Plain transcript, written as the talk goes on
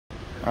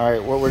All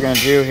right, what we're gonna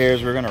do here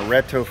is we're gonna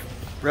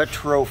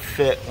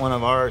retrofit one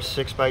of our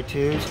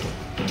 6x2s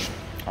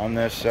on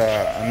this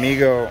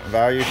Amigo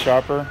value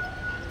shopper.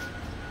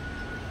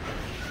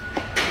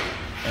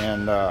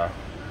 And the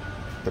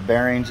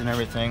bearings and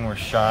everything were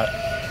shot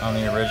on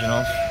the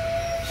originals.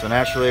 So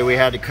naturally we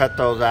had to cut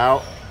those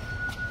out.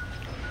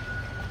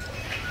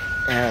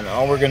 And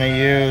all we're gonna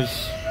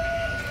use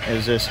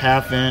is this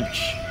 1/2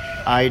 inch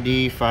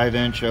ID, 5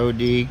 inch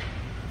OD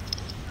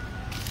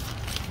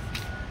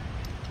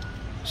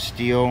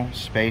steel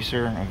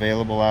spacer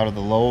available out of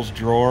the Lowe's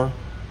drawer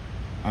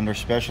under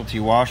specialty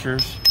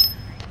washers.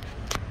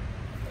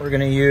 We're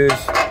gonna use,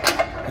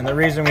 and the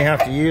reason we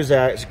have to use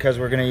that is because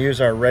we're gonna use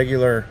our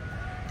regular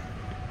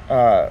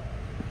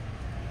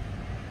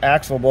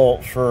axle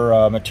bolt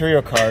for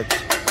material carts,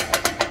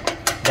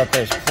 but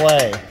there's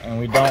play and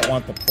we don't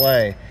want the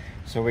play.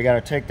 So we got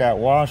to take that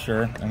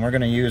washer and we're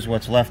going to use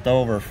what's left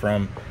over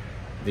from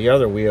the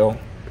other wheel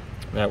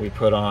that we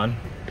put on.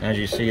 As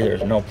you see,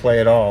 there's no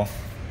play at all.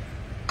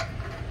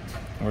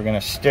 We're going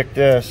to stick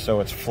this so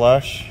it's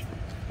flush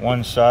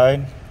one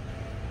side,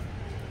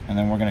 and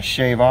then we're going to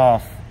shave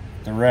off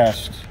the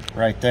rest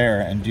right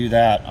there and do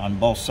that on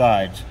both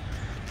sides.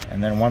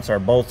 And then once our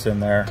bolt's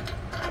in there,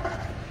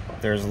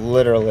 there's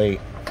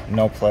literally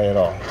no play at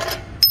all.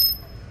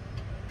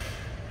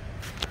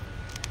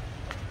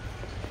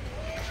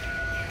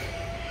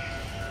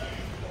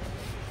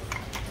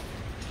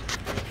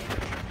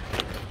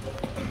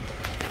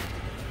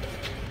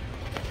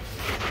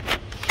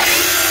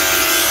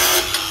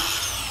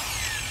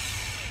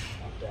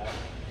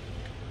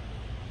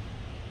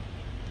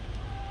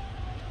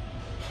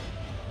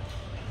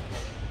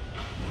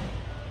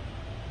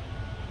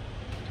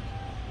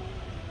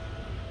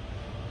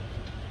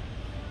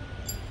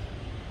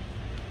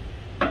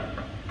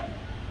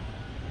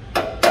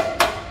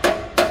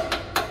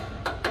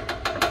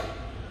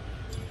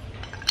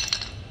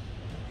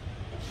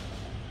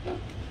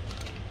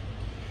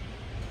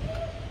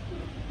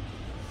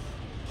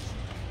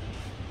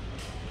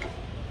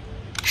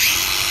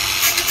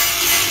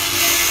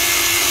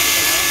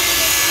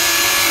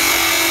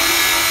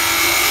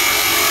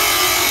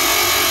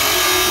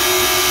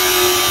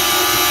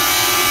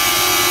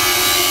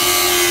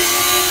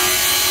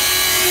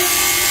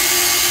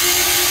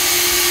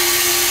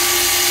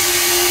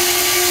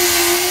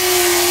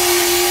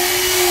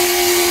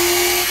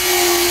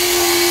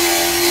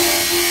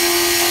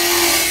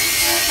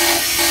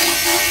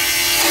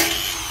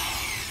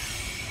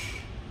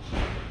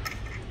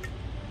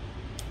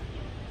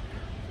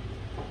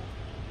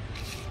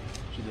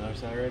 Should the other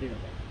side already?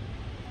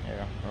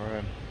 Yeah, all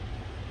right.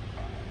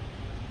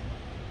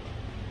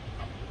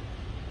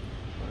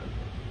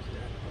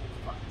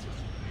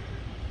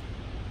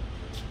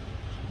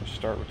 Let's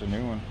start with the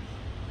new one.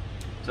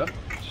 What's up?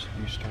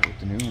 You start with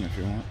the new one if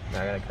you want.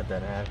 I gotta cut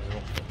that in half.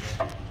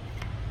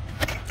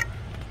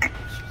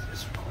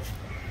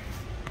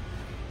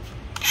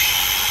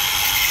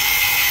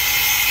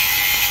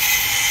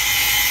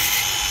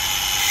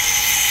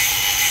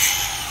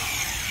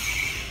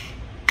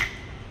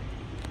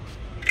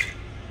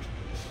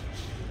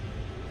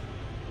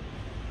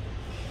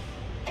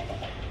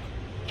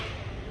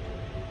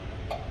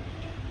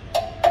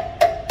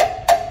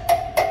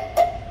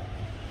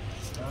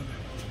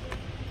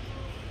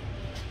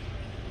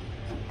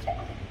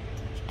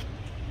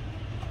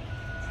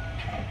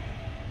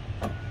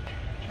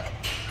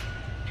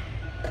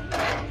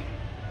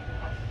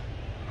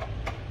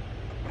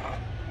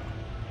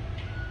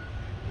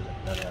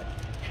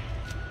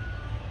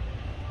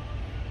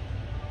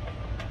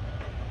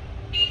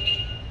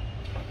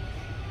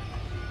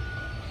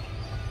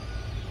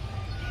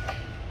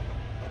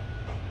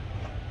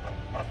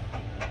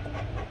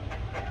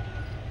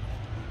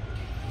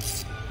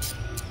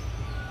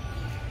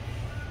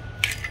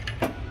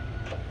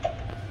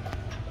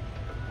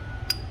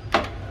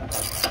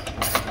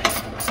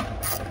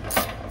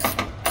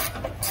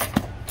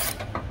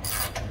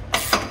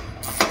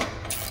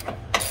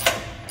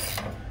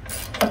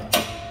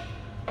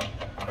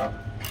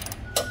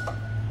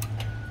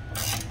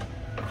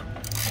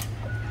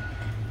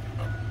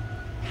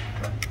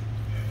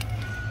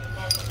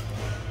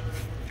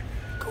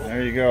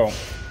 There you go.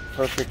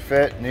 Perfect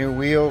fit, new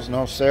wheels,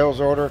 no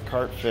sales order,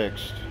 cart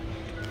fixed.